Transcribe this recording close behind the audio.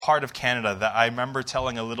part of Canada that I remember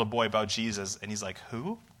telling a little boy about Jesus, and he's like,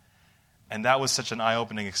 who? And that was such an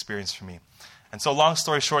eye-opening experience for me. And so long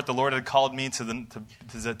story short, the Lord had called me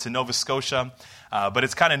to Nova Scotia, but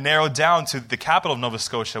it's kind of narrowed down to the capital of Nova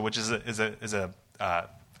Scotia, which is a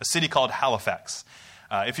city called Halifax.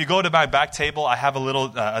 If you go to my back table, I have a little,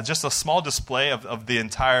 just a small display of the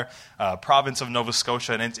entire province of Nova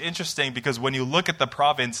Scotia. And it's interesting because when you look at the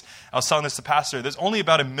province, I was telling this to Pastor, there's only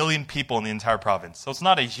about 1 million people in the entire province. So it's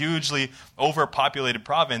not a hugely overpopulated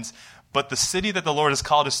province, but the city that the Lord has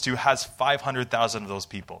called us to has 500,000 of those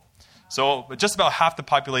people. So just about half the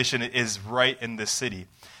population is right in this city.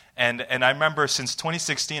 And I remember since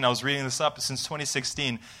 2016, I was reading this up, since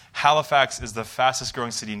 2016, Halifax is the fastest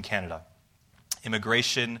growing city in Canada.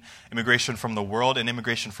 Immigration from the world and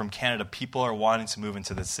immigration from Canada, people are wanting to move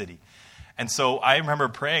into this city. And so I remember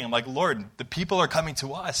praying, I'm like, Lord, the people are coming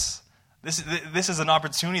to us. This is an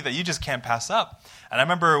opportunity that you just can't pass up. And I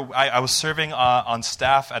remember I was serving on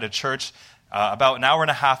staff at a church about an hour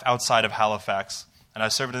and a half outside of Halifax. And I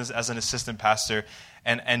served as an assistant pastor.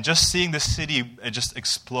 And just seeing the city just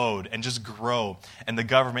explode and just grow, and the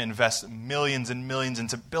government invest millions and millions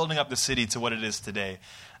into building up the city to what it is today.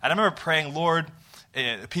 And I remember praying, Lord,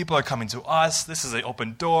 people are coming to us. This is an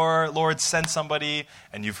open door. Lord, send somebody.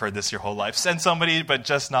 And you've heard this your whole life. Send somebody, but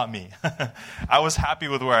just not me. I was happy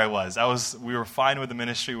with where I was. We were fine with the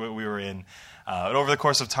ministry we were in. But over the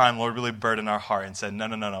course of time, Lord really burdened our heart and said,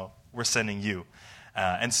 no, we're sending you.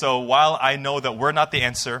 And so while I know that we're not the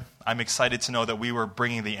answer, I'm excited to know that we were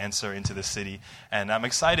bringing the answer into the city. And I'm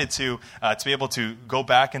excited to be able to go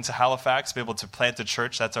back into Halifax, be able to plant a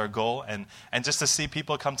church. That's our goal. And just to see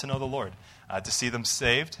people come to know the Lord, to see them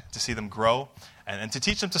saved, to see them grow, and to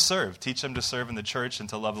teach them to serve. Teach them to serve in the church and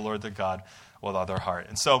to love the Lord their God with all their heart.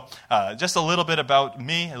 And so just a little bit about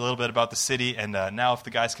me, a little bit about the city. And now if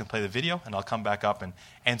the guys can play the video, and I'll come back up and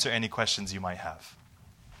answer any questions you might have.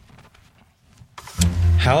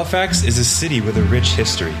 Halifax is a city with a rich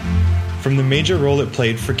history. From the major role it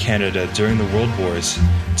played for Canada during the World Wars,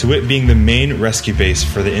 to it being the main rescue base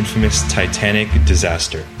for the infamous Titanic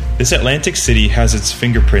disaster. This Atlantic city has its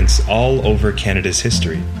fingerprints all over Canada's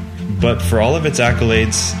history. But for all of its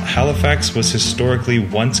accolades, Halifax was historically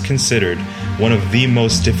once considered one of the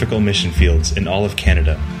most difficult mission fields in all of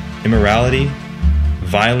Canada. Immorality,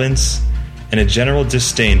 violence, and a general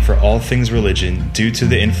disdain for all things religion due to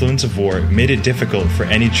the influence of war made it difficult for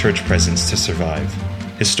any church presence to survive.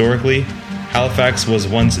 Historically, Halifax was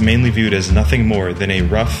once mainly viewed as nothing more than a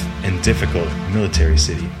rough and difficult military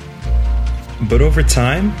city. But over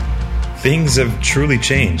time, things have truly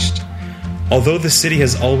changed. Although the city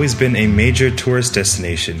has always been a major tourist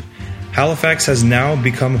destination, Halifax has now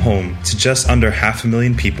become home to just under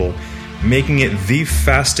 500,000 people, making it the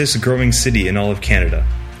fastest growing city in all of Canada.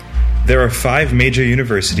 There are 5 major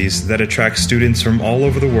universities that attract students from all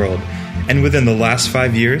over the world, and within the last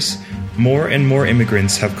 5 years, more and more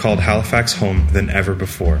immigrants have called Halifax home than ever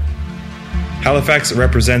before. Halifax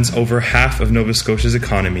represents over half of Nova Scotia's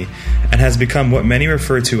economy and has become what many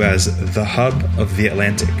refer to as the hub of the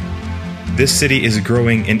Atlantic. This city is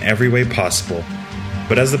growing in every way possible,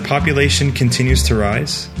 but as the population continues to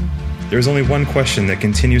rise, there is only one question that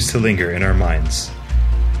continues to linger in our minds.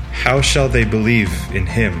 How shall they believe in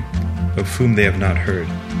him of whom they have not heard?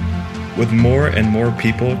 With more and more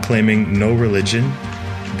people claiming no religion,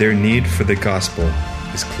 their need for the gospel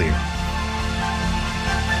is clear.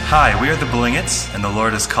 Hi, we are the Blingets, and the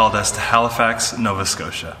Lord has called us to Halifax, Nova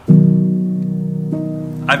Scotia.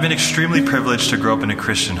 I've been extremely privileged to grow up in a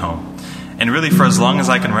Christian home. And really, for as long as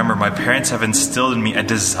I can remember, my parents have instilled in me a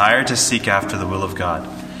desire to seek after the will of God.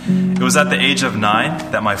 It was at the age of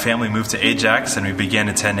 9 that my family moved to Ajax and we began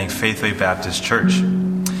attending Faithway Baptist Church.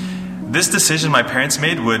 This decision my parents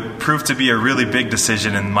made would prove to be a really big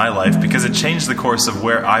decision in my life because it changed the course of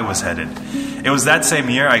where I was headed. It was that same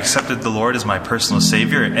year I accepted the Lord as my personal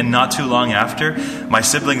Savior, and not too long after, my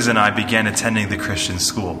siblings and I began attending the Christian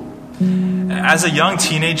school. As a young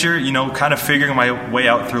teenager, kind of figuring my way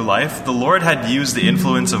out through life, the Lord had used the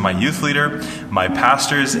influence of my youth leader, my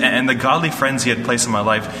pastors, and the godly friends he had placed in my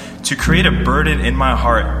life to create a burden in my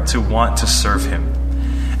heart to want to serve him.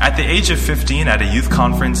 At the age of 15, at a youth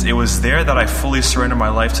conference, it was there that I fully surrendered my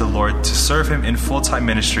life to the Lord to serve him in full-time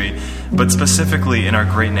ministry, but specifically in our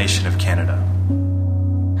great nation of Canada.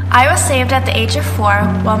 I was saved at the age of 4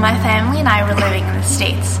 while my family and I were living in the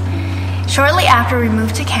States. Shortly after we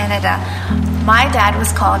moved to Canada, my dad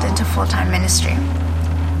was called into full-time ministry.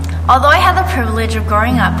 Although I had the privilege of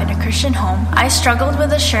growing up in a Christian home, I struggled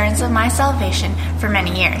with assurance of my salvation for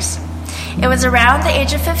many years. It was around the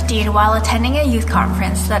age of 15 while attending a youth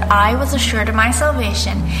conference that I was assured of my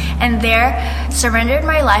salvation and there surrendered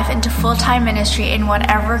my life into full-time ministry in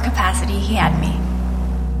whatever capacity He had me.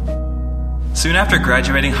 Soon after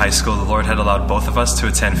graduating high school, the Lord had allowed both of us to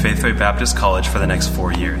attend Faithway Baptist College for the next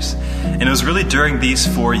 4 years. And it was really during these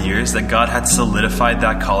 4 years that God had solidified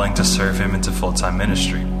that calling to serve Him into full-time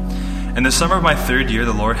ministry. In the summer of my 3rd year,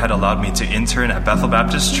 the Lord had allowed me to intern at Bethel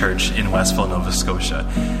Baptist Church in Westville, Nova Scotia.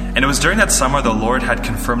 And it was during that summer the Lord had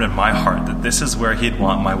confirmed in my heart that this is where He'd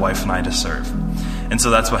want my wife and I to serve. And so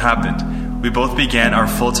that's what happened. We both began our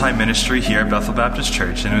full-time ministry here at Bethel Baptist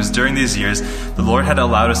Church, and it was during these years the Lord had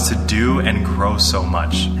allowed us to do and grow so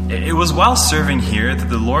much. It was while serving here that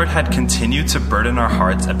the Lord had continued to burden our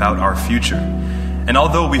hearts about our future. And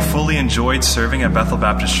although we fully enjoyed serving at Bethel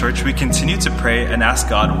Baptist Church, we continued to pray and ask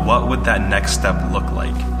God what would that next step look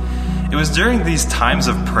like. It was during these times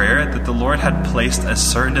of prayer that the Lord had placed a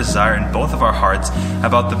certain desire in both of our hearts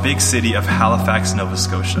about the big city of Halifax, Nova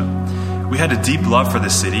Scotia. We had a deep love for the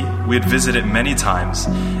city. We had visited many times.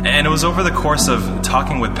 And it was over the course of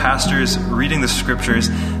talking with pastors, reading the scriptures,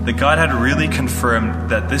 that God had really confirmed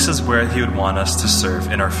that this is where He would want us to serve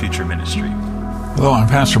in our future ministry. Hello, I'm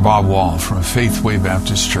Pastor Bob Wall from Faithway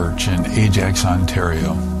Baptist Church in Ajax,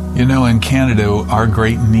 Ontario. You know, in Canada, our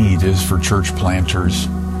great need is for church planters.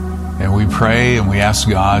 And we pray and we ask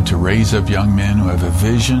God to raise up young men who have a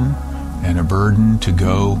vision and a burden to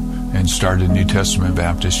go and start a New Testament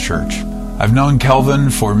Baptist church. I've known Kelvin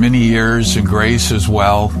for many years and Grace as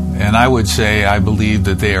well, and I would say I believe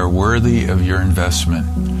that they are worthy of your investment.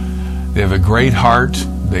 They have a great heart.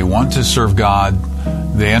 They want to serve God.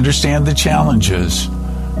 They understand the challenges,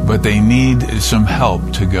 but they need some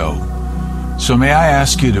help to go. So may I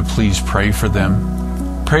ask you to please pray for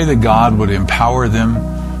them. Pray that God would empower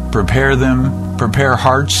them, prepare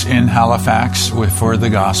hearts in Halifax for the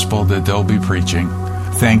gospel that they'll be preaching.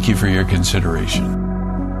 Thank you for your consideration.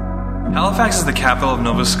 Halifax is the capital of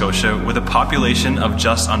Nova Scotia with a population of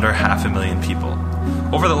just under 500,000 people.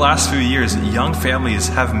 Over the last few years, young families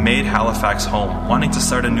have made Halifax home, wanting to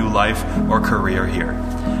start a new life or career here.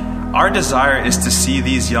 Our desire is to see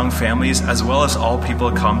these young families, as well as all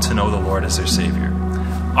people, come to know the Lord as their Savior.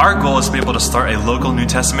 Our goal is to be able to start a local New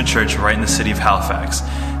Testament church right in the city of Halifax,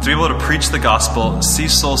 to be able to preach the gospel, see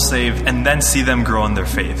souls saved, and then see them grow in their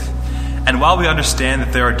faith. And while we understand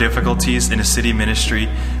that there are difficulties in a city ministry,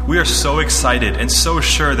 we are so excited and so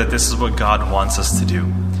sure that this is what God wants us to do.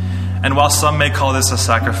 And while some may call this a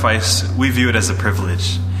sacrifice, we view it as a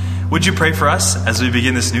privilege. Would you pray for us as we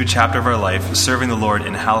begin this new chapter of our life, serving the Lord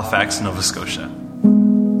in Halifax, Nova Scotia?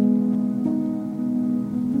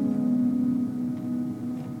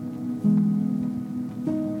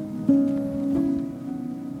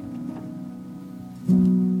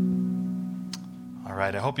 All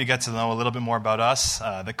right, I hope you get to know a little bit more about us,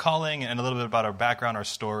 the calling, and a little bit about our background, our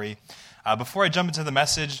story. Before I jump into the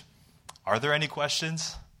message, are there any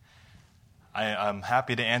questions? I'm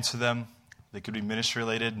happy to answer them. They could be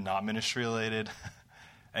ministry-related, not ministry-related.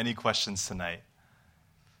 Any questions tonight?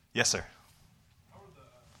 Yes, sir. How are the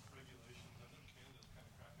regulations? I know Canada's kind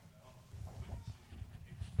of cracking down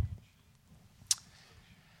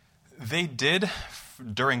on They did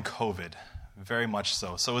during COVID, very much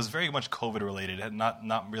so. So it was very much COVID-related,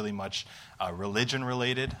 not really much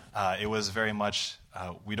religion-related. It was very much,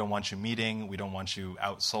 we don't want you meeting, we don't want you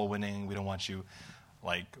out soul-winning, we don't want you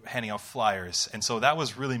handing out flyers. And so that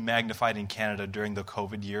was really magnified in Canada during the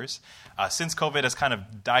COVID years. Since COVID has kind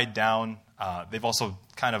of died down, they've also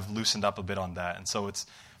kind of loosened up a bit on that. And so it's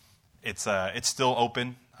still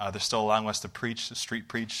open. They're still allowing us to preach, street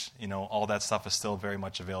preach. All that stuff is still very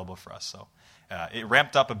much available for us. So it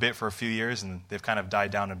ramped up a bit for a few years, and they've kind of died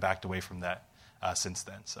down and backed away from that since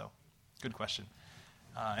then. So good question.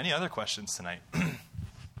 Any other questions tonight?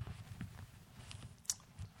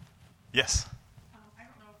 Yes?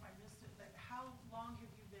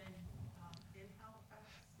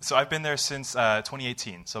 So I've been there since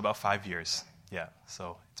 2018, so about 5 years. Yeah,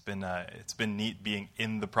 so it's been neat being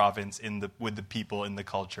in the province, with the people, in the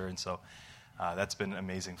culture, and so that's been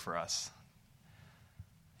amazing for us.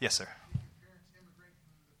 Yes, sir. Did your parents immigrate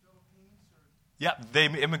from the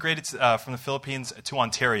Philippines? Yeah, they immigrated from the Philippines to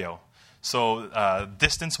Ontario. So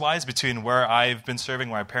distance-wise, between where I've been serving,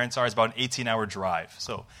 where my parents are, is about an 18-hour drive.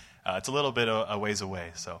 So it's a little bit a ways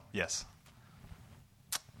away. So yes.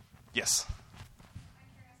 Yes.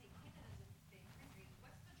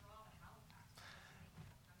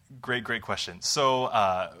 Great question. So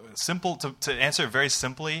simple to answer it very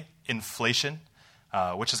simply, inflation,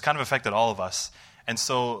 which has kind of affected all of us. And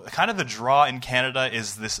so kind of the draw in Canada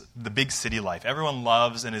is the big city life. Everyone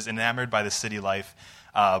loves and is enamored by the city life.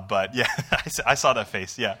 But yeah, I saw that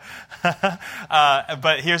face, yeah.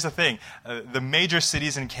 But here's the thing. The major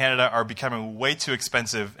cities in Canada are becoming way too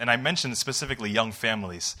expensive, and I mentioned specifically young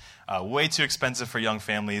families. Way too expensive for young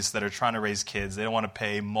families that are trying to raise kids. They don't want to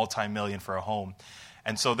pay multi-million for a home.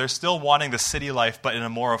 And so they're still wanting the city life, but in a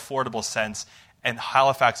more affordable sense, and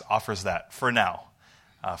Halifax offers that for now.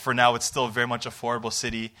 For now, it's still a very much affordable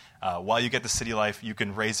city. While you get the city life, you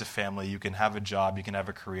can raise a family, you can have a job, you can have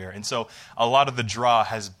a career. And so a lot of the draw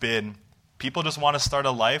has been people just want to start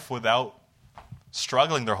a life without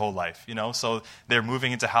struggling their whole life, So they're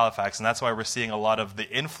moving into Halifax, and that's why we're seeing a lot of the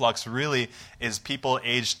influx really is people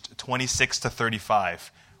aged 26 to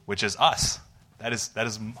 35, which is us. That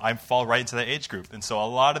is, I fall right into that age group. And so a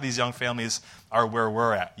lot of these young families are where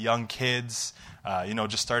we're at. Young kids,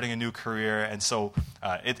 just starting a new career. And so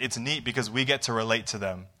it's neat because we get to relate to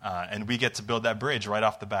them and we get to build that bridge right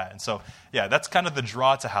off the bat. And so, yeah, that's kind of the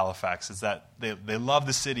draw to Halifax is that they love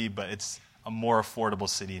the city, but it's a more affordable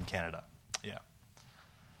city in Canada. Yeah.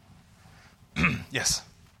 Yes?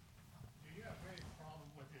 Do you have any problem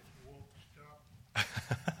with this woke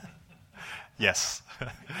stuff? Yes.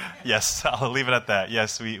 Yes, I'll leave it at that.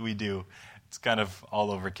 Yes, we do. It's kind of all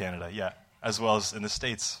over Canada, yeah, as well as in the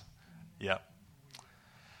States. Yeah.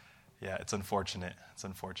 Yeah, it's unfortunate. It's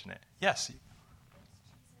unfortunate. Yes.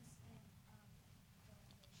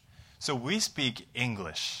 So we speak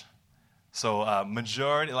English. So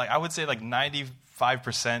majority, I would say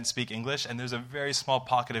 95% speak English, and there's a very small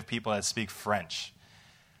pocket of people that speak French.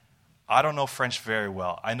 I don't know French very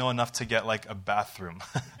well. I know enough to get a bathroom.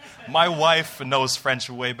 My wife knows French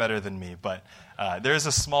way better than me, but there's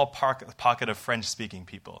a small pocket of French-speaking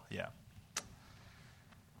people, yeah.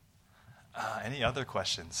 Any other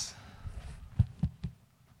questions?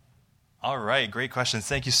 All right, great questions.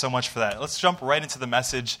 Thank you so much for that. Let's jump right into the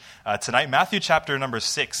message tonight. Matthew chapter number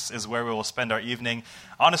 6 is where we will spend our evening.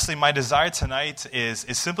 Honestly, my desire tonight is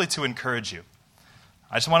simply to encourage you.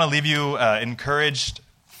 I just want to leave you encouraged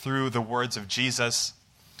through the words of Jesus.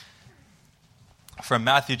 From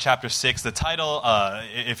Matthew chapter 6, the title,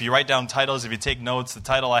 if you write down titles, if you take notes, the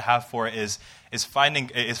title I have for it is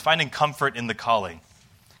finding comfort in the calling.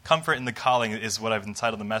 Comfort in the calling is what I've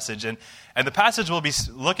entitled the message. And the passage we'll be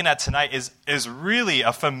looking at tonight is really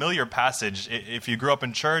a familiar passage. If you grew up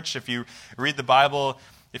in church, if you read the Bible,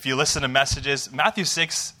 if you listen to messages, Matthew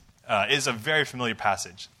 6 is a very familiar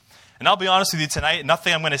passage. And I'll be honest with you tonight,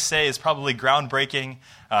 nothing I'm going to say is probably groundbreaking.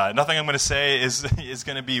 Nothing I'm going to say is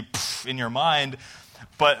going to be in your mind.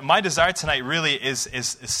 But my desire tonight really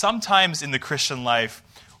is sometimes in the Christian life,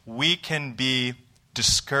 we can be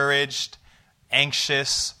discouraged,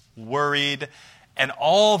 anxious, worried, and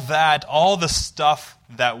all the stuff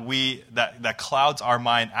that clouds our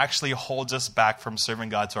mind actually holds us back from serving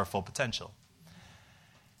God to our full potential.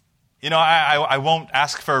 I won't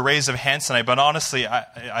ask for a raise of hands tonight, but honestly,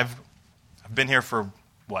 I've been here for,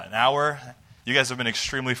 an hour? You guys have been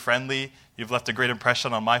extremely friendly. You've left a great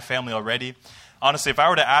impression on my family already. Honestly, if I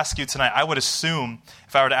were to ask you tonight, I would assume,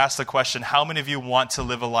 if I were to ask the question, how many of you want to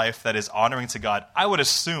live a life that is honoring to God? I would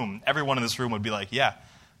assume everyone in this room would be like, yeah,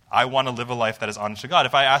 I want to live a life that is honoring to God.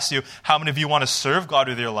 If I asked you, how many of you want to serve God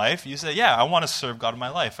with your life? You say, yeah, I want to serve God with my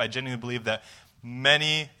life. I genuinely believe that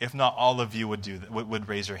many, if not all of you would do that, would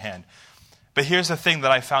raise your hand. But here's the thing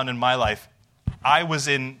that I found in my life. I was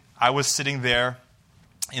sitting there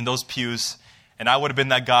in those pews, and I would have been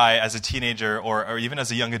that guy as a teenager or even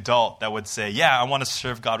as a young adult that would say, yeah, I want to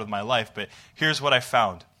serve God with my life. But here's what I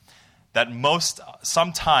found. That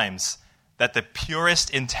sometimes that the purest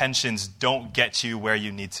intentions don't get you where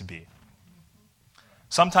you need to be.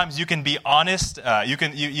 Sometimes you can be honest. You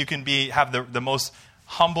can have the most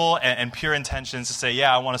humble and pure intentions to say,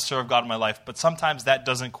 yeah, I want to serve God in my life. But sometimes that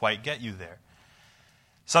doesn't quite get you there.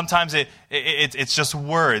 Sometimes it's just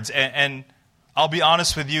words. And I'll be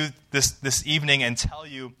honest with you this evening and tell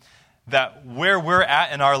you that where we're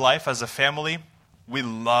at in our life as a family, we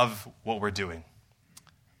love what we're doing.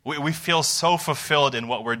 We feel so fulfilled in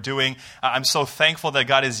what we're doing. I'm so thankful that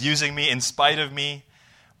God is using me in spite of me.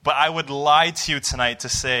 But I would lie to you tonight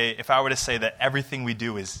if I were to say that everything we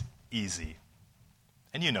do is easy.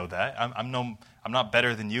 And you know that. I'm not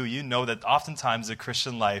better than you. You know that oftentimes the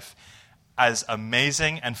Christian life, as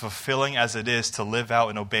amazing and fulfilling as it is to live out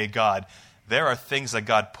and obey God, there are things that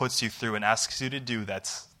God puts you through and asks you to do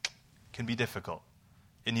that can be difficult.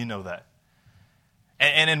 And you know that.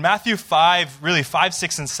 And in Matthew 5, really 5,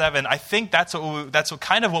 6, and 7, I think that's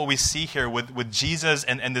what we see here with Jesus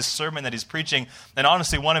and this sermon that he's preaching, and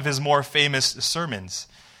honestly, one of his more famous sermons.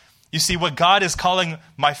 You see, what God is calling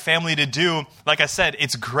my family to do, like I said,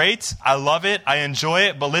 it's great. I love it. I enjoy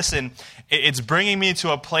it. But listen, It's bringing me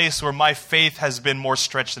to a place where my faith has been more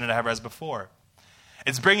stretched than it ever has before.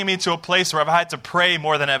 It's bringing me to a place where I've had to pray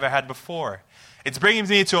more than I ever had before. It's bringing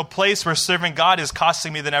me to a place where serving God is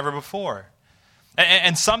costing me than ever before.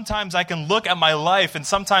 And sometimes I can look at my life and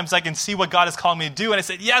sometimes I can see what God is calling me to do. And I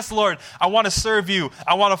say, yes, Lord, I want to serve you.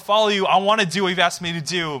 I want to follow you. I want to do what you've asked me to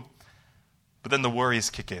do. But then the worries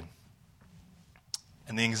kick in.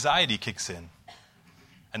 And the anxiety kicks in.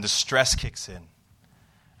 And the stress kicks in.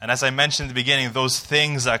 And as I mentioned at the beginning, those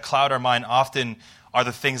things that cloud our mind often are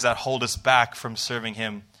the things that hold us back from serving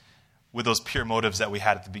Him with those pure motives that we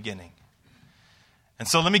had at the beginning. And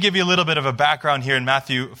so let me give you a little bit of a background here in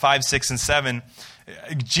Matthew 5, 6, and 7.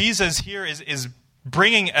 Jesus here is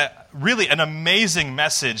bringing really an amazing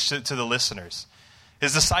message to the listeners.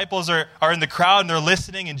 His disciples are in the crowd and they're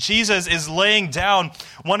listening, and Jesus is laying down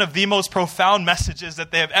one of the most profound messages that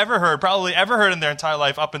they have ever heard, probably ever heard in their entire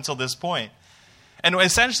life up until this point. And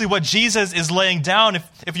essentially what Jesus is laying down,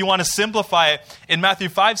 if you want to simplify it, in Matthew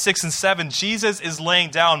 5, 6, and 7, Jesus is laying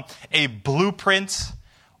down a blueprint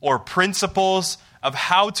or principles of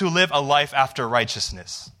how to live a life after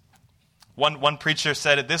righteousness. One preacher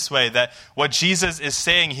said it this way, that what Jesus is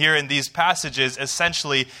saying here in these passages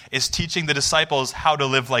essentially is teaching the disciples how to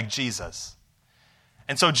live like Jesus.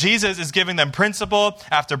 And so Jesus is giving them principle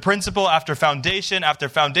after foundation after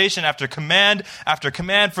foundation, after command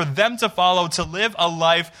for them to follow, to live a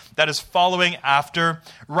life that is following after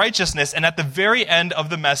righteousness. And at the very end of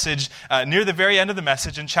the message, near the very end of the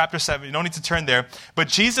message in chapter 7, you don't need to turn there, but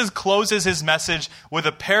Jesus closes his message with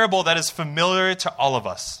a parable that is familiar to all of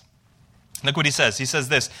us. Look what he says. He says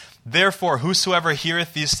this, "Therefore, whosoever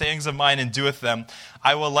heareth these sayings of mine and doeth them,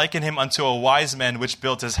 I will liken him unto a wise man which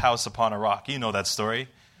built his house upon a rock." You know that story.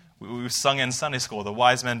 We've sung in Sunday school. The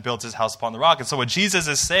wise man built his house upon the rock. And so what Jesus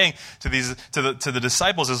is saying to the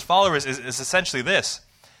disciples, his followers, is essentially this,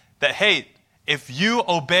 that, hey, if you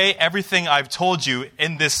obey everything I've told you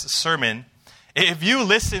in this sermon, if you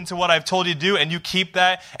listen to what I've told you to do and you keep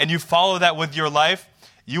that and you follow that with your life,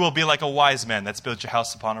 you will be like a wise man that's built your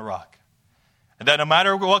house upon a rock. And that no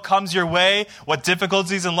matter what comes your way, what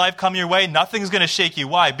difficulties in life come your way, nothing's going to shake you.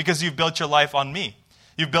 Why? Because you've built your life on me.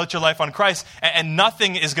 You've built your life on Christ. And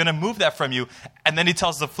nothing is going to move that from you. And then he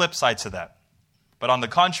tells the flip side to that. But on the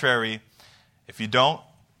contrary, if you don't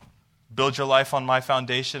build your life on my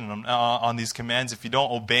foundation and on these commands, if you don't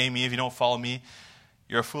obey me, if you don't follow me,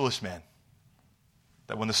 you're a foolish man.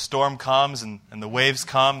 That when the storm comes and the waves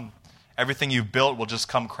come, everything you've built will just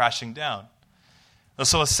come crashing down.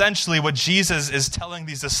 So essentially what Jesus is telling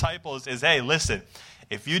these disciples is, hey, listen,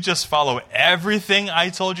 if you just follow everything I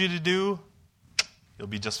told you to do, you'll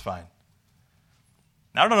be just fine.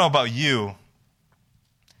 Now, I don't know about you.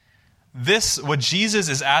 What Jesus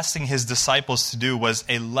is asking his disciples to do was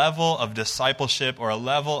a level of discipleship or a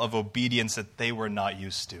level of obedience that they were not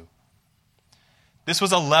used to. This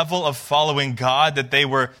was a level of following God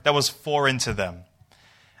that was foreign to them.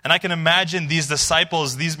 And I can imagine these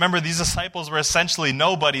disciples were essentially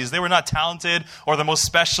nobodies. They were not talented or the most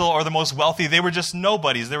special or the most wealthy. They were just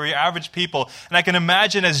nobodies. They were your average people. And I can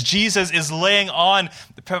imagine as Jesus is laying on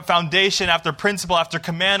the foundation after principle after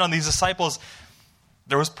command on these disciples,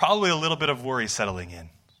 there was probably a little bit of worry settling in.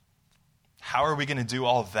 How are we going to do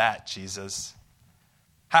all that, Jesus?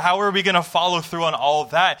 How are we going to follow through on all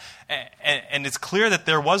of that? And it's clear that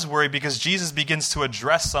there was worry because Jesus begins to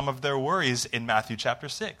address some of their worries in Matthew chapter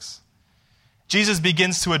 6. Jesus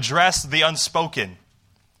begins to address the unspoken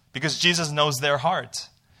because Jesus knows their heart.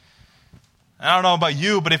 I don't know about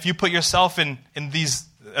you, but if you put yourself in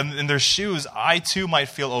their shoes, I too might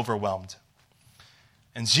feel overwhelmed.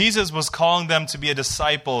 And Jesus was calling them to be a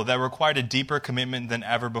disciple that required a deeper commitment than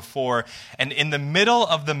ever before. And in the middle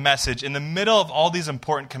of the message, in the middle of all these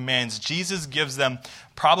important commands, Jesus gives them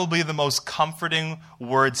probably the most comforting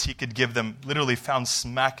words he could give them, literally found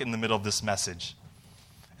smack in the middle of this message.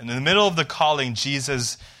 And in the middle of the calling,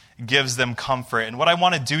 Jesus gives them comfort. And what I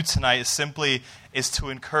want to do tonight is to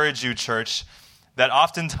encourage you, church, that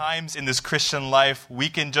oftentimes in this Christian life, we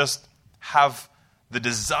can just have the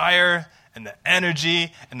desire and the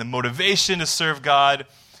energy and the motivation to serve God,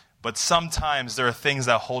 but sometimes there are things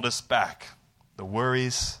that hold us back. The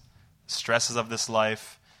worries, the stresses of this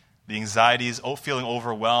life, the anxieties, feeling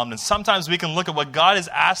overwhelmed. And sometimes we can look at what God has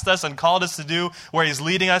asked us and called us to do, where he's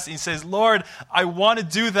leading us, and he says, Lord, I want to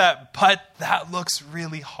do that, but that looks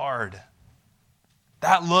really hard.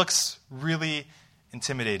 That looks really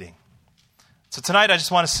intimidating. So tonight I just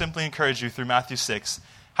want to simply encourage you through Matthew 6,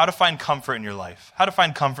 how to find comfort in your life, how to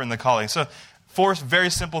find comfort in the calling. So 4 very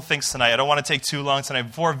simple things tonight. I don't want to take too long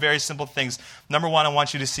tonight. 4 very simple things. Number 1, I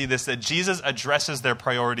want you to see this, that Jesus addresses their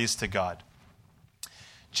priorities to God.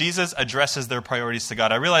 Jesus addresses their priorities to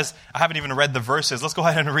God. I realize I haven't even read the verses. Let's go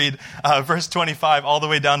ahead and read verse 25 all the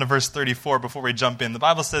way down to verse 34 before we jump in. The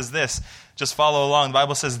Bible says this. Just follow along. The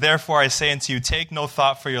Bible says, "Therefore I say unto you, take no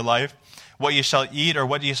thought for your life, what ye shall eat or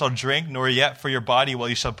what ye shall drink, nor yet for your body what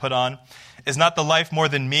ye shall put on. Is not the life more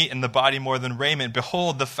than meat, and the body more than raiment?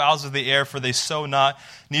 Behold, the fowls of the air, for they sow not,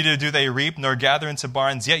 neither do they reap, nor gather into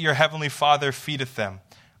barns, yet your heavenly Father feedeth them.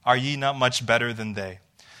 Are ye not much better than they?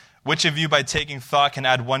 Which of you by taking thought can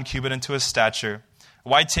add 1 cubit unto his stature?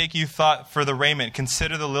 Why take you thought for the raiment?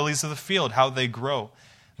 Consider the lilies of the field, how they grow.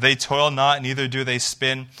 They toil not, neither do they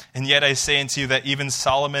spin. And yet I say unto you that even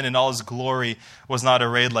Solomon in all his glory was not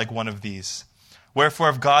arrayed like one of these. Wherefore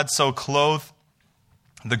if God so clothe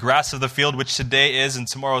the grass of the field, which today is and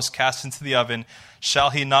tomorrow is cast into the oven,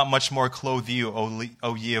 shall he not much more clothe you,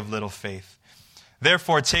 O ye of little faith?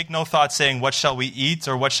 Therefore take no thought, saying, what shall we eat,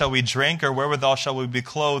 or what shall we drink, or wherewithal shall we be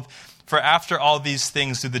clothed? For after all these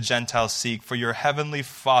things do the Gentiles seek. For your heavenly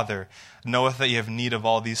Father knoweth that ye have need of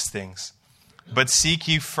all these things. But seek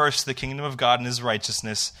ye first the kingdom of God and his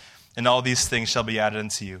righteousness, and all these things shall be added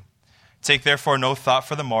unto you. Take therefore no thought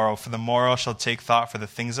for the morrow shall take thought for the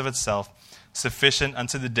things of itself. Sufficient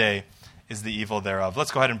unto the day is the evil thereof."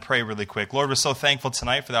 Let's go ahead and pray really quick. Lord, we're so thankful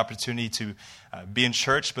tonight for the opportunity to be in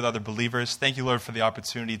church with other believers. Thank you, Lord, for the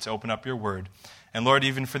opportunity to open up your word. And Lord,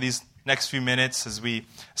 even for these next few minutes as we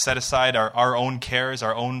set aside our own cares,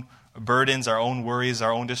 our own burdens, our own worries,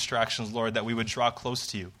 our own distractions, Lord, that we would draw close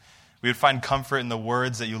to you. We would find comfort in the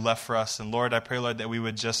words that you left for us. And Lord, I pray, Lord, that we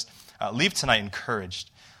would just leave tonight encouraged.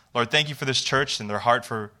 Lord, thank you for this church and their heart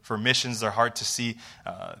for missions, their heart to see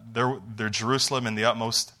their Jerusalem in the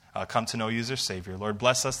utmost come to know you as their Savior. Lord,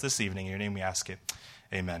 bless us this evening. In your name we ask it.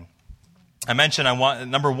 Amen. I mentioned,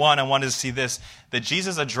 number one, I wanted to see this, that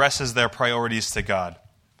Jesus addresses their priorities to God.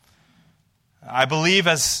 I believe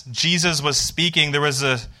as Jesus was speaking, there was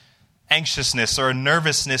a anxiousness or a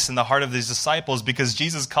nervousness in the heart of these disciples because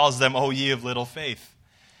Jesus calls them, "O ye of little faith."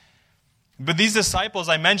 But these disciples,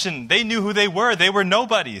 I mentioned, they knew who they were. They were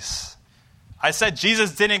nobodies. I said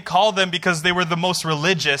Jesus didn't call them because they were the most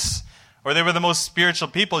religious or they were the most spiritual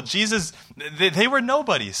people. They were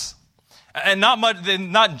nobodies. And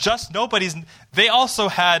not just nobodies. They also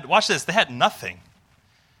had, watch this, they had nothing.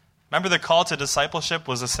 Remember the call to discipleship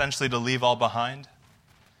was essentially to leave all behind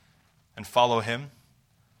and follow him?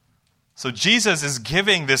 So Jesus is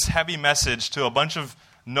giving this heavy message to a bunch of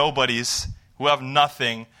nobodies who have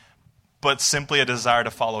nothing but simply a desire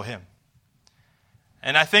to follow him.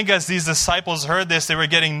 And I think as these disciples heard this, they were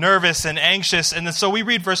getting nervous and anxious. And so we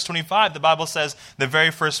read verse 25. The Bible says the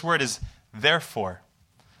very first word is therefore.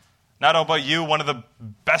 Now, I don't know about you, one of the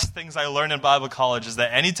best things I learned in Bible college is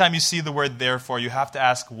that anytime you see the word therefore, you have to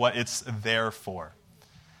ask what it's there for.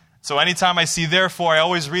 So anytime I see therefore, I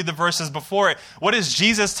always read the verses before it. What is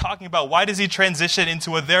Jesus talking about? Why does he transition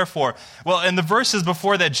into a therefore? Well, in the verses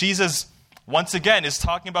before that, Jesus once again is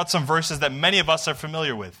talking about some verses that many of us are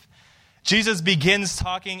familiar with. Jesus begins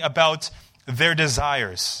talking about their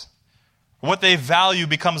desires. What they value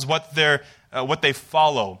becomes what they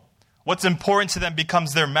follow. What's important to them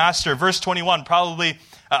becomes their master. Verse 21, probably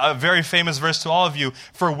a very famous verse to all of you.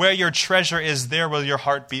 For where your treasure is, there will your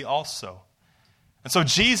heart be also. And so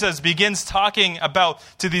Jesus begins talking about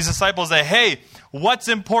to these disciples that, hey, what's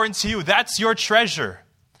important to you? That's your treasure.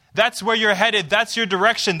 That's where you're headed. That's your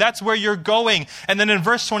direction. That's where you're going. And then in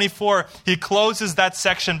verse 24, he closes that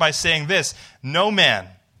section by saying this: no man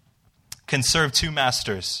can serve two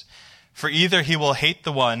masters, for either he will hate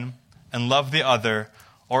the one and love the other,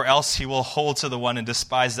 or else he will hold to the one and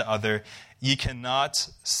despise the other. Ye cannot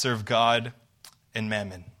serve God and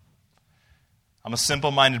mammon. I'm a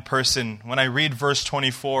simple-minded person. When I read verse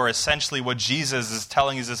 24, essentially what Jesus is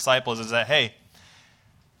telling his disciples is that, hey,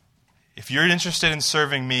 if you're interested in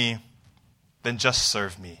serving me, then just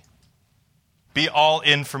serve me. Be all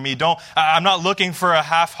in for me. I'm not looking for a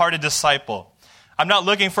half-hearted disciple. I'm not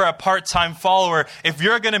looking for a part-time follower. If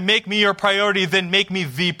you're going to make me your priority, then make me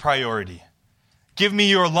the priority. Give me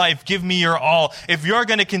your life. Give me your all. If you're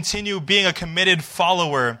going to continue being a committed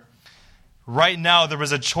follower, right now there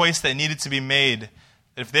was a choice that needed to be made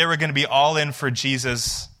if they were going to be all in for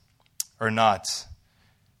Jesus or not.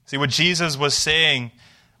 See, what Jesus was saying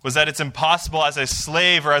was that it's impossible as a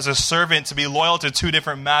slave or as a servant to be loyal to two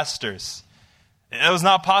different masters. It was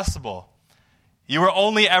not possible. You were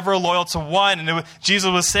only ever loyal to one. And Jesus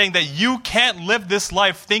was saying that you can't live this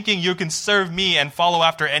life thinking you can serve me and follow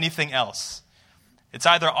after anything else. It's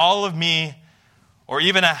either all of me or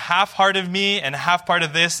even a half heart of me, and half part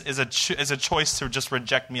of this is a choice to just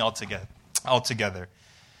reject me altogether.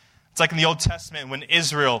 It's like in the Old Testament when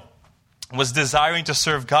Israel was desiring to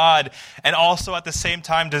serve God and also at the same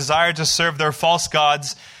time desired to serve their false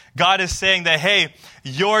gods, God is saying that, hey,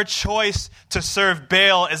 your choice to serve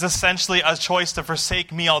Baal is essentially a choice to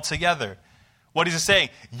forsake me altogether. What is he saying?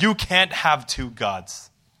 You can't have two gods.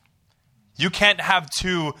 You can't have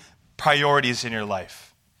two priorities in your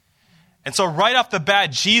life. And so right off the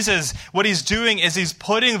bat, Jesus, what he's doing is he's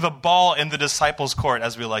putting the ball in the disciples' court,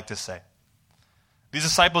 as we like to say. These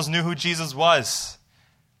disciples knew who Jesus was.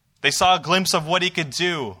 They saw a glimpse of what he could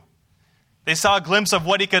do. They saw a glimpse of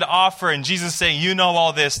what he could offer. And Jesus saying, you know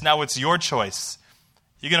all this, now it's your choice.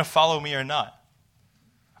 You're going to follow me or not?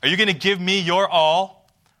 Are you going to give me your all,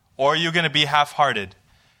 or are you going to be half-hearted?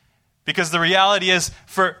 Because the reality is,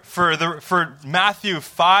 for Matthew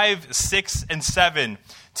 5, 6, and 7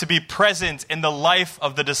 to be present in the life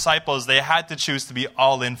of the disciples, they had to choose to be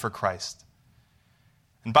all in for Christ.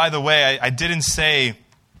 And by the way, I didn't say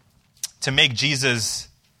to make Jesus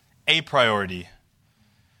a priority.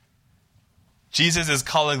 Jesus is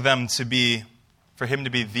calling them for him to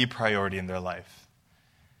be the priority in their life.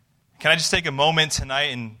 Can I just take a moment tonight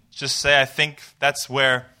and just say I think that's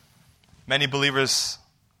where many believers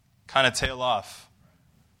kind of tail off.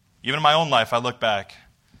 Even in my own life, I look back,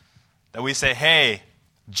 that we say, hey,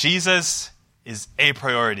 Jesus is a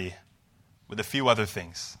priority with a few other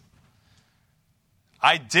things.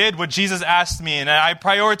 I did what Jesus asked me, and I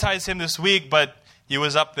prioritized him this week, but he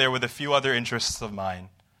was up there with a few other interests of mine.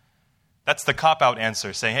 That's the cop-out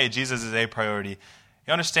answer, saying, hey, Jesus is a priority.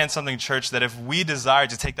 You understand something, church, that if we desire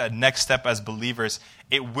to take that next step as believers,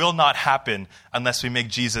 it will not happen unless we make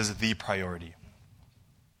Jesus the priority.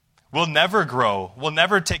 We'll never grow. We'll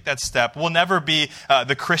never take that step. We'll never be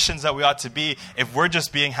the Christians that we ought to be if we're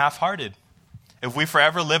just being half-hearted, if we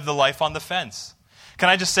forever live the life on the fence. Can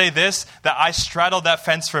I just say this, that I straddled that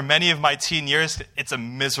fence for many of my teen years. It's a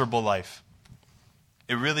miserable life.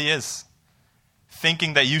 It really is.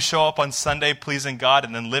 Thinking that you show up on Sunday pleasing God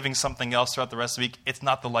and then living something else throughout the rest of the week, it's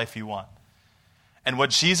not the life you want. And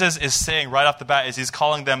what Jesus is saying right off the bat is he's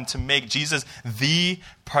calling them to make Jesus the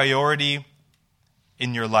priority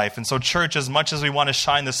in your life. And so, church, as much as we want to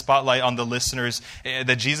shine the spotlight on the listeners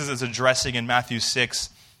that Jesus is addressing in Matthew 6,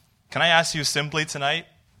 can I ask you simply tonight,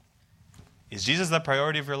 is Jesus the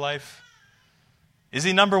priority of your life? Is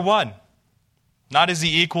he number one? Not is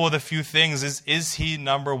he equal with a few things. Is he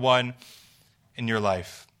number one in your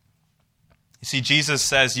life? You see, Jesus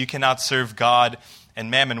says you cannot serve God and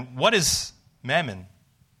mammon. What is mammon?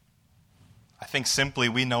 I think simply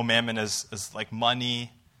we know mammon as like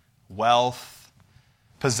money, wealth,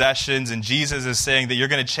 possessions, and Jesus is saying that you're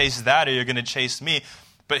going to chase that or you're going to chase me.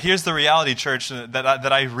 But here's the reality, church,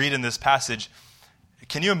 that I read in this passage.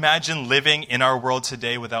 Can you imagine living in our world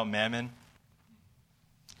today without mammon?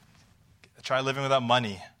 Try living without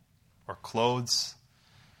money or clothes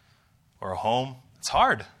or a home. It's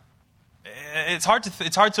hard. It's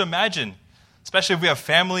hard to imagine, especially if we have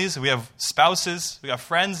families, we have spouses, we have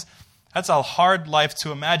friends. That's a hard life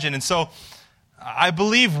to imagine. And so I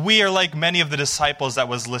believe we are like many of the disciples that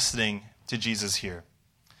was listening to Jesus here.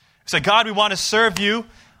 He said, God, we want to serve you.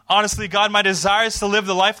 Honestly, God, my desire is to live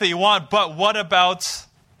the life that you want, but what about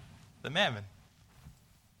the mammon?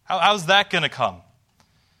 How's that going to come?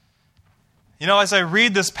 You know, as I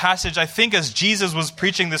read this passage, I think as Jesus was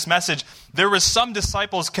preaching this message, there were some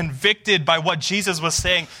disciples convicted by what Jesus was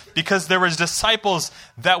saying because there was disciples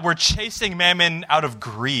that were chasing mammon out of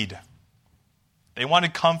greed. They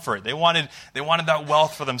wanted comfort. They wanted that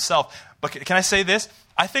wealth for themselves. But can I say this?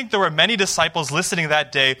 I think there were many disciples listening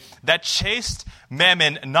that day that chased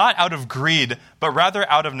mammon not out of greed, but rather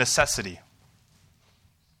out of necessity.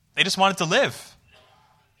 They just wanted to live.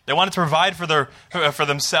 They wanted to provide for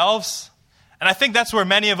themselves. And I think that's where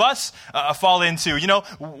many of us fall into. You know,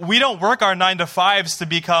 we don't work our 9-to-5s to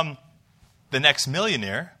become the next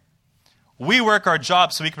millionaire. We work our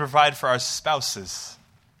jobs so we can provide for our spouses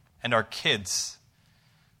and our kids,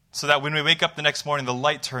 so that when we wake up the next morning, the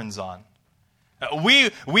light turns on.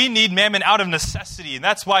 We need mammon out of necessity, and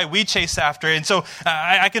that's why we chase after it. And so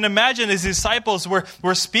I can imagine his disciples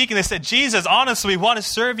were speaking. They said, Jesus, honestly, we want to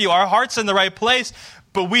serve you. Our heart's in the right place,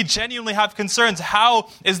 but we genuinely have concerns. How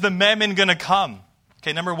is the mammon going to come?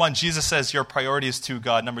 Okay, number one, Jesus says your priority is to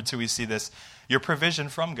God. Number two, we see this, your provision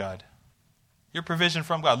from God. Your provision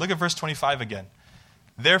from God. Look at verse 25 again.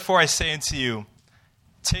 Therefore I say unto you,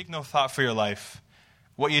 take no thought for your life,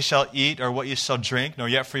 what ye shall eat or what ye shall drink, nor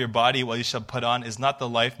yet for your body what ye shall put on. Is not the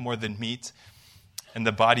life more than meat, and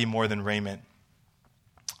the body more than raiment?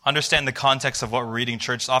 Understand the context of what we're reading,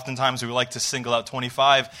 church. Oftentimes we like to single out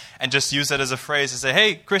 25 and just use it as a phrase to say,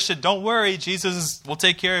 hey, Christian, don't worry, Jesus will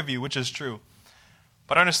take care of you, which is true.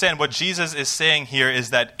 But understand what Jesus is saying here is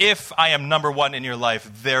that if I am number one in your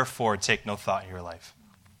life, therefore take no thought in your life.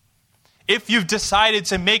 If you've decided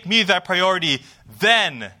to make me that priority,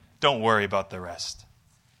 then don't worry about the rest.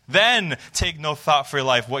 Then take no thought for your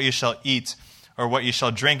life, what you shall eat or what you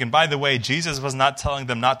shall drink. And by the way, Jesus was not telling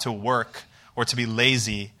them not to work or to be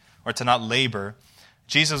lazy or to not labor.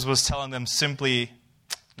 Jesus was telling them simply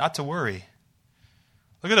not to worry.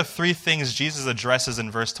 Look at the three things Jesus addresses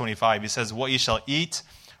in verse 25. He says, what you shall eat,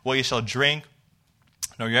 what you shall drink,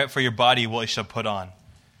 nor yet for your body what you shall put on.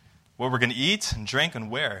 What we're going to eat and drink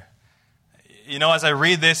and wear. You know, as I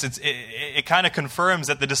read this, it kind of confirms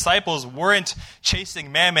that the disciples weren't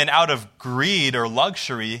chasing mammon out of greed or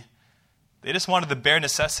luxury. They just wanted the bare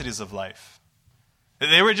necessities of life.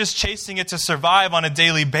 They were just chasing it to survive on a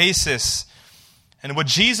daily basis. And what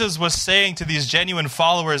Jesus was saying to these genuine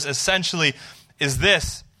followers essentially is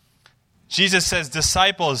this. Jesus says,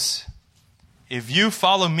 disciples, if you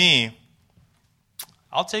follow me,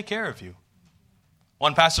 I'll take care of you.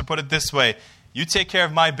 One pastor put it this way, you take care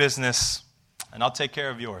of my business, and I'll take care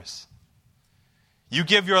of yours. You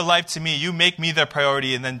give your life to me, you make me the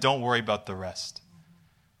priority, and then don't worry about the rest.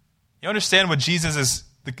 You understand what Jesus is,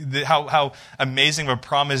 how amazing of a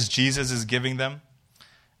promise Jesus is giving them?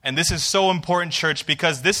 And this is so important, church,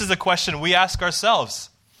 because this is a question we ask ourselves.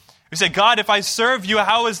 We say, God, if I serve you,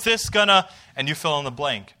 how is this gonna, and you fill in the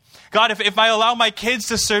blank. God, if I allow my kids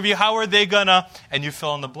to serve you, how are they gonna, and you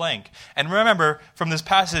fill in the blank. And remember, from this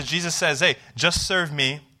passage, Jesus says, hey, just serve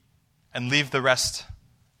me and leave the rest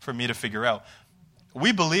for me to figure out.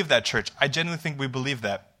 We believe that, church. I genuinely think we believe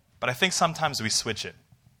that. But I think sometimes we switch it.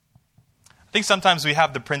 I think sometimes we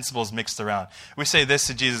have the principles mixed around. We say this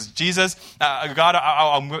to Jesus, Jesus, God,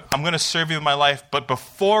 I'm going to serve you in my life, but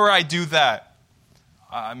before I do that,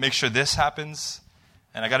 make sure this happens,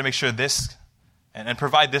 and I got to make sure this, and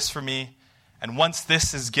provide this for me. And once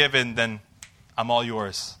this is given, then I'm all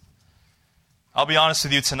yours. I'll be honest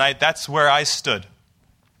with you tonight, that's where I stood.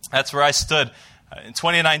 That's where I stood. In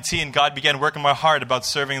 2019, God began working my heart about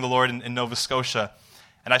serving the Lord in Nova Scotia.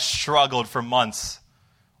 And I struggled for months.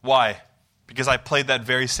 Why? Because I played that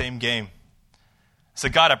very same game. I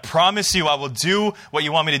said, God, I promise you I will do what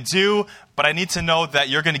you want me to do, but I need to know that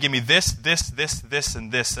you're going to give me this,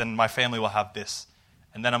 and this, and my family will have this.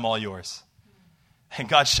 And then I'm all yours. And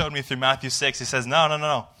God showed me through Matthew 6. He says,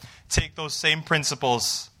 no. Take those same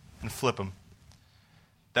principles and flip them.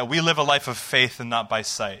 That we live a life of faith and not by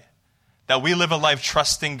sight. That we live a life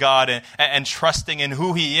trusting God and trusting in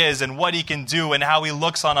who He is and what He can do and how He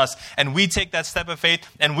looks on us. And we take that step of faith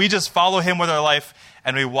and we just follow Him with our life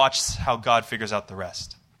and we watch how God figures out the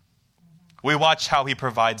rest. We watch how He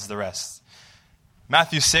provides the rest.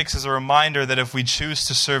 Matthew 6 is a reminder that if we choose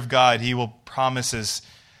to serve God, He will promises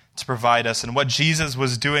to provide us. And what Jesus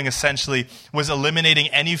was doing essentially was eliminating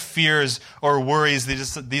any fears or worries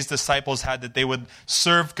these disciples had that they would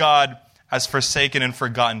serve God as forsaken and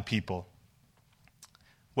forgotten people.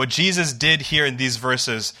 What Jesus did here in these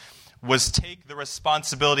verses was take the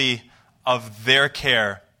responsibility of their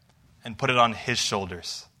care and put it on His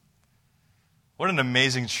shoulders. What an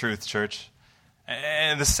amazing truth, church.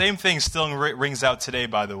 And the same thing still rings out today,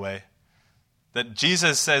 by the way. That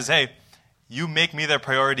Jesus says, hey, you make me their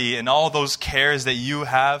priority, and all those cares that you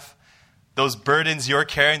have, those burdens you're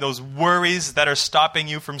carrying, those worries that are stopping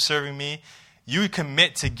you from serving me, you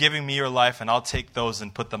commit to giving me your life, and I'll take those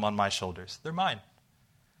and put them on my shoulders. They're mine.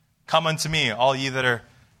 Come unto me, all ye that are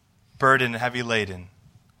burdened and heavy laden.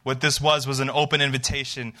 What this was an open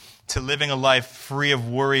invitation to living a life free of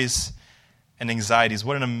worries and anxieties.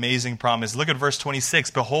 What an amazing promise. Look at verse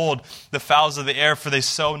 26. Behold, the fowls of the air, for they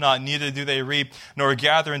sow not, neither do they reap, nor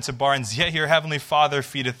gather into barns, yet your heavenly Father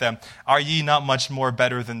feedeth them. Are ye not much more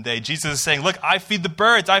better than they? Jesus is saying, look, I feed the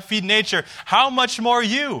birds, I feed nature. How much more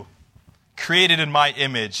you? Created in my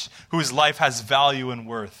image, whose life has value and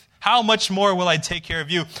worth. How much more will I take care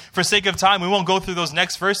of you? For sake of time, we won't go through those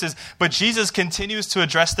next verses, but Jesus continues to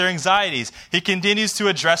address their anxieties. He continues to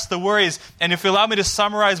address the worries. And if you allow me to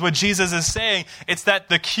summarize what Jesus is saying, it's that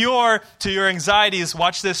the cure to your anxieties,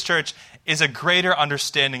 watch this, church, is a greater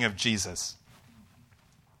understanding of Jesus.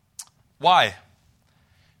 Why?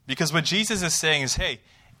 Because what Jesus is saying is, hey,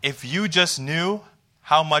 if you just knew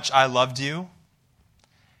how much I loved you,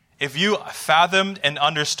 if you fathomed and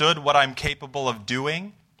understood what I'm capable of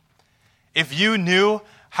doing, if you knew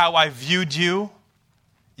how I viewed you,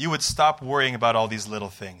 you would stop worrying about all these little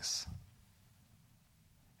things.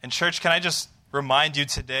 And church, can I just remind you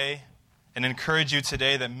today and encourage you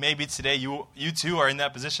today that maybe today you too are in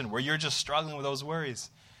that position where you're just struggling with those worries.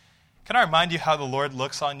 Can I remind you how the Lord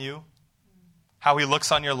looks on you? How He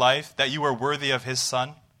looks on your life, that you are worthy of His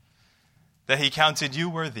Son? that he counted you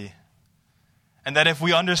worthy. And that if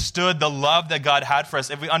we understood the love that God had for us,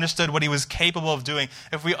 if we understood what he was capable of doing,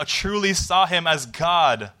 if we truly saw him as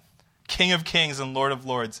God, King of kings and Lord of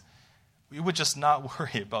lords, we would just not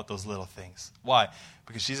worry about those little things. Why?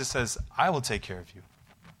 Because Jesus says, I will take care of you.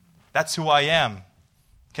 That's who I am.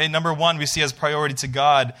 Okay, number one, we see as priority to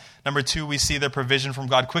God. Number two, we see their provision from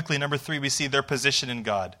God. Quickly, number three, we see their position in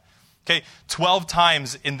God. Okay, 12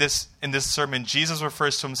 times in this sermon, Jesus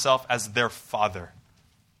refers to himself as their Father,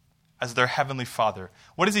 as their heavenly Father.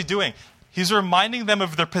 What is he doing? He's reminding them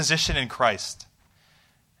of their position in Christ.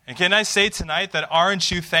 And can I say tonight that aren't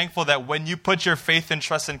you thankful that when you put your faith and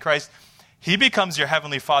trust in Christ, he becomes your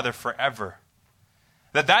heavenly Father forever?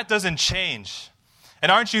 That doesn't change.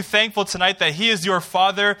 And aren't you thankful tonight that he is your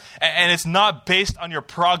Father and it's not based on your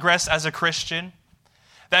progress as a Christian?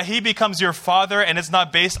 That he becomes your Father and it's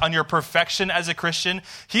not based on your perfection as a Christian?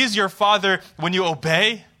 He's your Father when you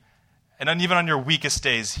obey, and even on your weakest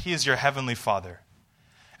days, he is your heavenly Father.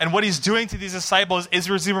 And what he's doing to these disciples is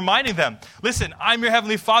he's reminding them, listen, I'm your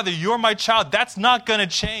heavenly Father, you're my child. That's not going to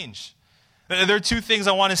change. There are two things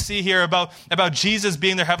I want to see here about Jesus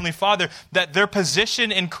being their heavenly Father, that their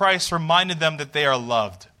position in Christ reminded them that they are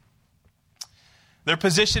loved. Their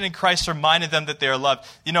position in Christ reminded them that they are loved.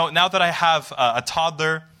 You know, now that I have a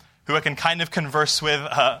toddler who I can kind of converse with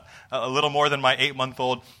a little more than my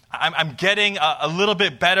 8-month-old, I'm getting a little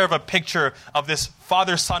bit better of a picture of this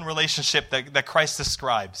father-son relationship that Christ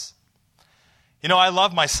describes. You know, I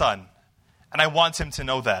love my son, and I want him to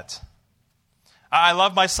know that. I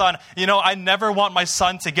love my son. You know, I never want my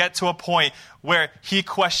son to get to a point where he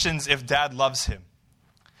questions if dad loves him.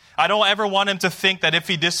 I don't ever want him to think that if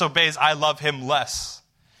he disobeys, I love him less.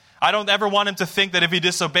 I don't ever want him to think that if he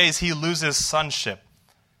disobeys, he loses sonship.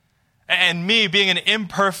 And me being an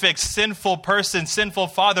imperfect, sinful person, sinful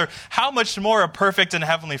father, how much more a perfect and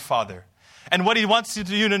heavenly Father? And what he wants you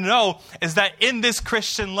to know is that in this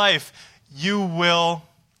Christian life, you will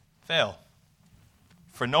fail.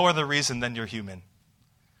 For no other reason than you're human.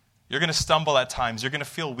 You're going to stumble at times. You're going to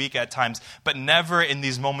feel weak at times. But never in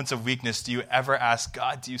these moments of weakness do you ever ask,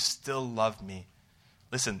 God, do you still love me?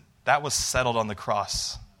 Listen, that was settled on the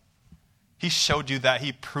cross. He showed you that.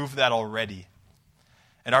 He proved that already.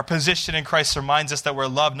 And our position in Christ reminds us that we're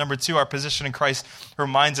loved. Number two, our position in Christ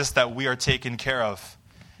reminds us that we are taken care of.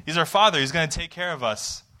 He's our Father. He's going to take care of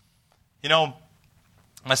us. You know,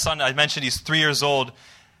 my son, I mentioned he's 3 years old.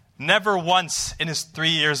 Never once in his 3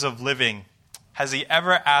 years of living has he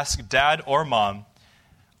ever asked dad or mom,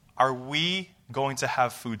 are we going to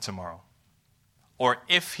have food tomorrow? Or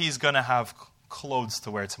if he's going to have clothes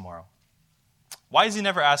to wear tomorrow. Why has he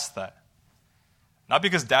never asked that? Not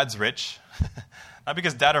because dad's rich. Not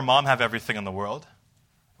because dad or mom have everything in the world.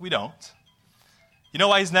 We don't. You know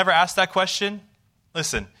why he's never asked that question?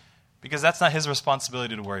 Listen, because that's not his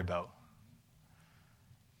responsibility to worry about.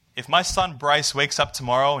 If my son Bryce wakes up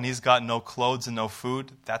tomorrow and he's got no clothes and no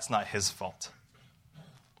food, that's not his fault.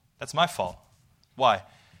 That's my fault. Why?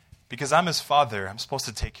 Because I'm his father. I'm supposed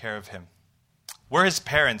to take care of him. We're his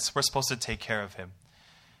parents. We're supposed to take care of him.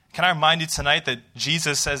 Can I remind you tonight that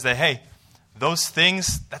Jesus says that, hey, those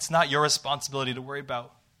things, that's not your responsibility to worry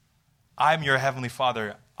about. I'm your heavenly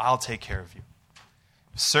Father. I'll take care of you.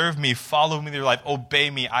 Serve me, follow me in your life, obey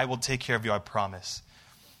me. I will take care of you, I promise.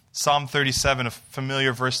 Psalm 37, a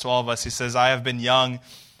familiar verse to all of us. He says, I have been young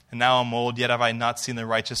and now I'm old, yet have I not seen the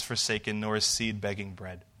righteous forsaken, nor his seed begging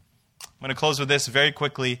bread. I'm going to close with this very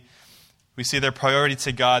quickly. We see their priority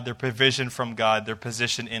to God, their provision from God, their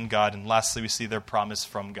position in God, and lastly, we see their promise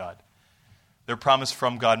from God. Their promise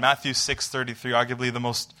from God. Matthew 6:33, arguably the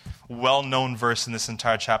most well-known verse in this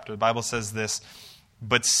entire chapter. The Bible says this,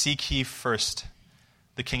 but seek ye first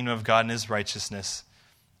the kingdom of God and his righteousness,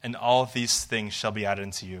 and all these things shall be added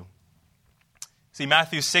unto you. See,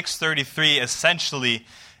 Matthew 6:33 essentially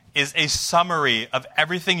is a summary of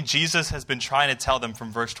everything Jesus has been trying to tell them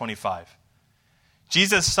from verse 25.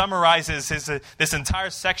 Jesus summarizes this entire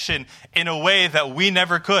section in a way that we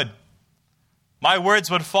never could. My words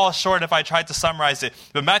would fall short if I tried to summarize it.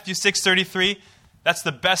 But Matthew 6:33, that's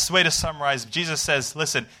the best way to summarize. Jesus says,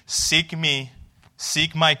 listen, seek me,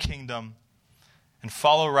 seek my kingdom, and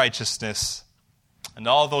follow righteousness. And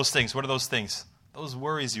all those things, what are those things? Those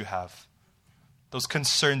worries you have, those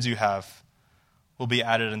concerns you have, will be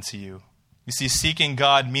added unto you. You see, seeking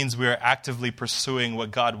God means we are actively pursuing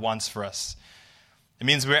what God wants for us. It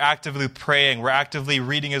means we're actively praying, we're actively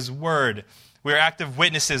reading his word, we're active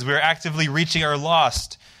witnesses, we're actively reaching our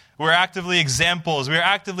lost, we're actively examples, we're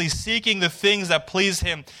actively seeking the things that please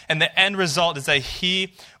him, and the end result is that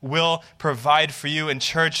he will provide for you. In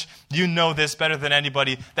church, you know this better than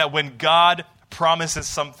anybody, that when God promises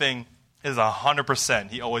something, is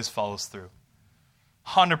 100%. He always follows through.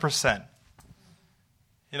 100%.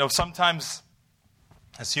 Sometimes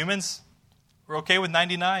as humans, we're okay with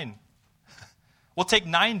 99. We'll take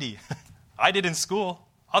 90. I did in school.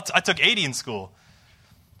 I took 80 in school.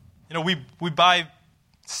 We buy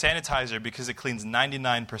sanitizer because it cleans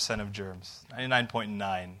 99% of germs,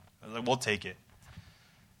 99.9. We'll take it.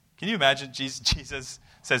 Can you imagine Jesus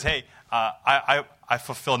says, hey, I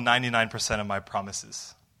fulfill 99% of my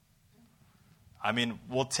promises. I mean,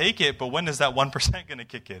 we'll take it, but when is that 1% going to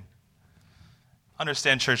kick in?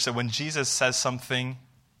 Understand, church, that when Jesus says something,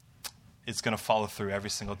 it's going to follow through every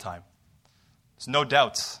single time. There's no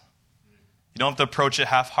doubts. You don't have to approach it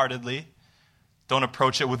half-heartedly. Don't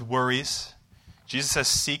approach it with worries. Jesus says,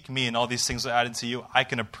 seek me and all these things will be added to you. I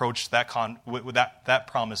can approach with that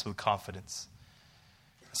promise with confidence.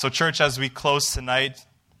 So church, as we close tonight,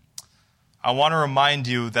 I want to remind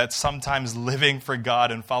you that sometimes living for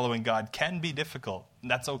God and following God can be difficult, and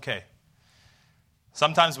that's okay.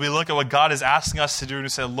 Sometimes we look at what God is asking us to do and we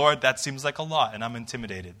say, Lord, that seems like a lot, and I'm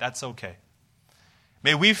intimidated. That's okay.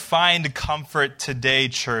 May we find comfort today,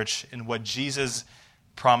 church, in what Jesus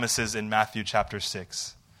promises in Matthew chapter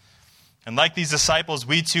 6. And like these disciples,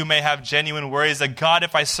 we too may have genuine worries that, God,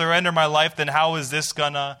 if I surrender my life, then how is this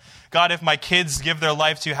gonna? God, if my kids give their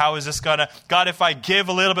life to you, how is this gonna? God, if I give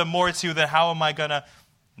a little bit more to you, then how am I gonna?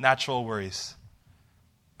 Natural worries.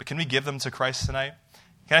 But can we give them to Christ tonight?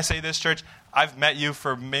 Can I say this, church? I've met you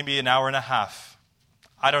for maybe an hour and a half.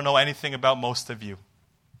 I don't know anything about most of you.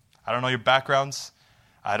 I don't know your backgrounds.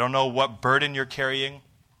 I don't know what burden you're carrying.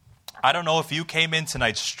 I don't know if you came in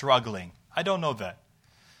tonight struggling. I don't know that.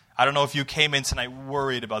 I don't know if you came in tonight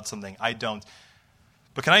worried about something. I don't.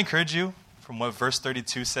 But can I encourage you from what verse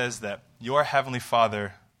 32 says, that your heavenly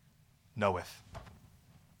Father knoweth.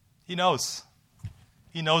 He knows.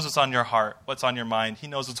 He knows what's on your heart, what's on your mind. He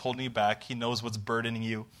knows what's holding you back. He knows what's burdening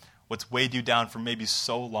you, what's weighed you down for maybe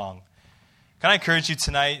so long. Can I encourage you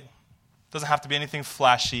tonight? It doesn't have to be anything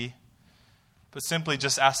flashy, but simply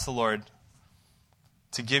just ask the Lord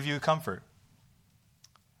to give you comfort.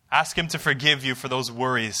 Ask Him to forgive you for those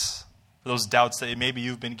worries, for those doubts that maybe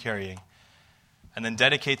you've been carrying. And then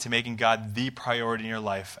dedicate to making God the priority in your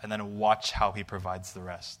life, and then watch how He provides the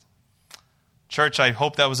rest. Church, I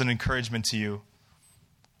hope that was an encouragement to you.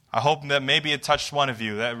 I hope that maybe it touched one of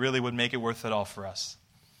you. That really would make it worth it all for us.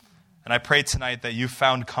 And I pray tonight that you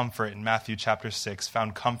found comfort in Matthew chapter 6,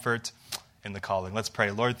 found comfort in the calling. Let's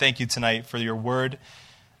pray. Lord, thank you tonight for your word.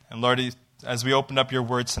 And Lord, as we opened up your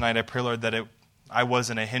word tonight, I pray, Lord, that I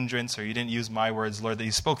wasn't a hindrance, or you didn't use my words, Lord, that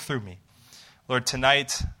you spoke through me. Lord,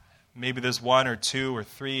 tonight, maybe there's one or two or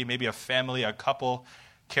three, maybe a family, a couple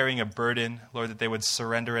carrying a burden, Lord, that they would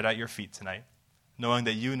surrender it at your feet tonight, knowing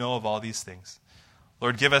that you know of all these things.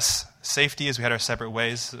 Lord, give us safety as we head our separate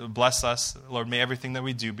ways. Bless us. Lord, may everything that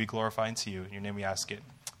we do be glorifying to you. In your name we ask it.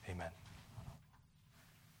 Amen.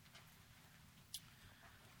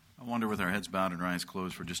 I wonder, with our heads bowed and our eyes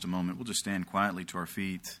closed for just a moment, we'll just stand quietly to our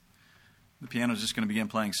feet. The piano is just going to begin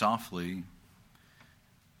playing softly.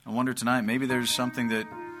 I wonder tonight, maybe there's something that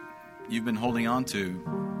you've been holding on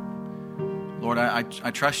to. Lord, I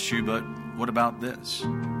trust you, but what about this?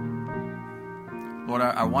 Lord,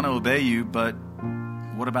 I want to obey you, but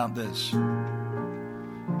what about this?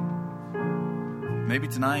 Maybe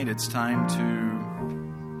tonight it's time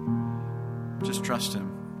to just trust Him.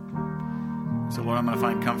 So, Lord, I'm going to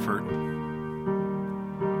find comfort.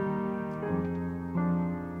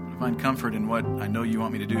 Find comfort in what I know you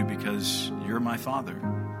want me to do, because you're my Father.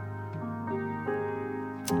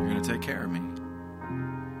 You're going to take care of me.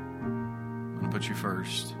 I'm going to put you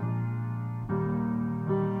first.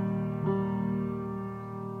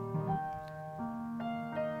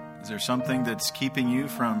 Is there something that's keeping you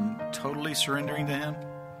from totally surrendering to Him?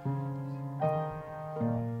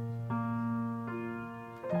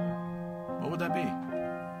 What would that be?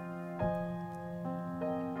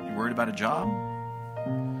 You worried about a job?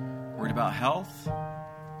 Worried about health, your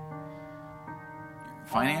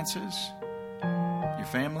finances, your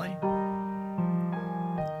family?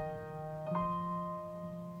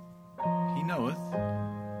 He knoweth.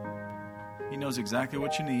 He knows exactly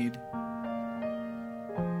what you need.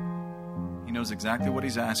 He knows exactly what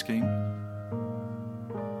He's asking.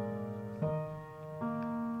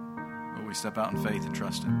 But we step out in faith and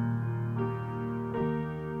trust Him.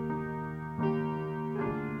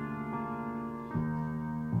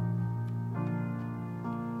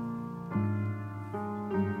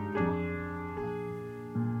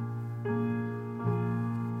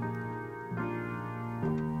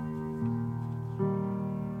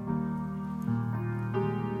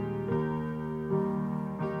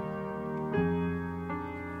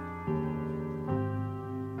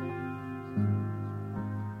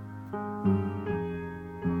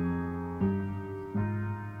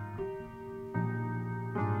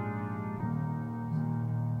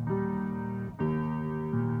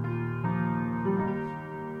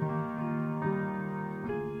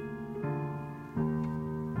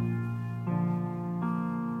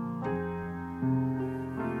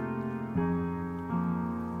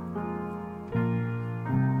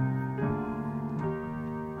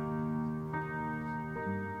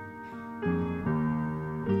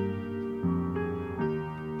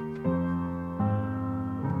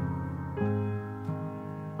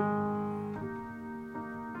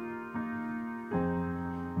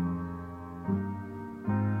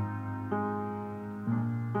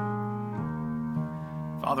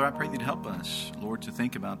 Father, I pray that you'd help us, Lord, to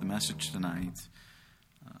think about the message tonight.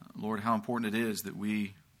 Lord, how important it is that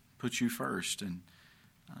we put you first. And,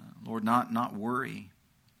 Lord, not worry,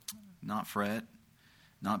 not fret,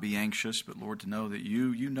 not be anxious, but, Lord, to know that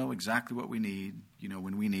you know exactly what we need, you know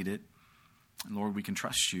when we need it. And, Lord, we can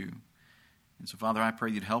trust you. And so, Father, I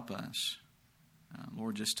pray you'd help us,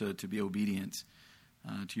 Lord, just to be obedient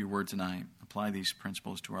to your word tonight. Apply these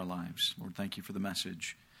principles to our lives. Lord, thank you for the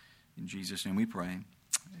message. In Jesus' name we pray.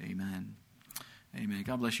 Amen. Amen.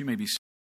 God bless you. You may be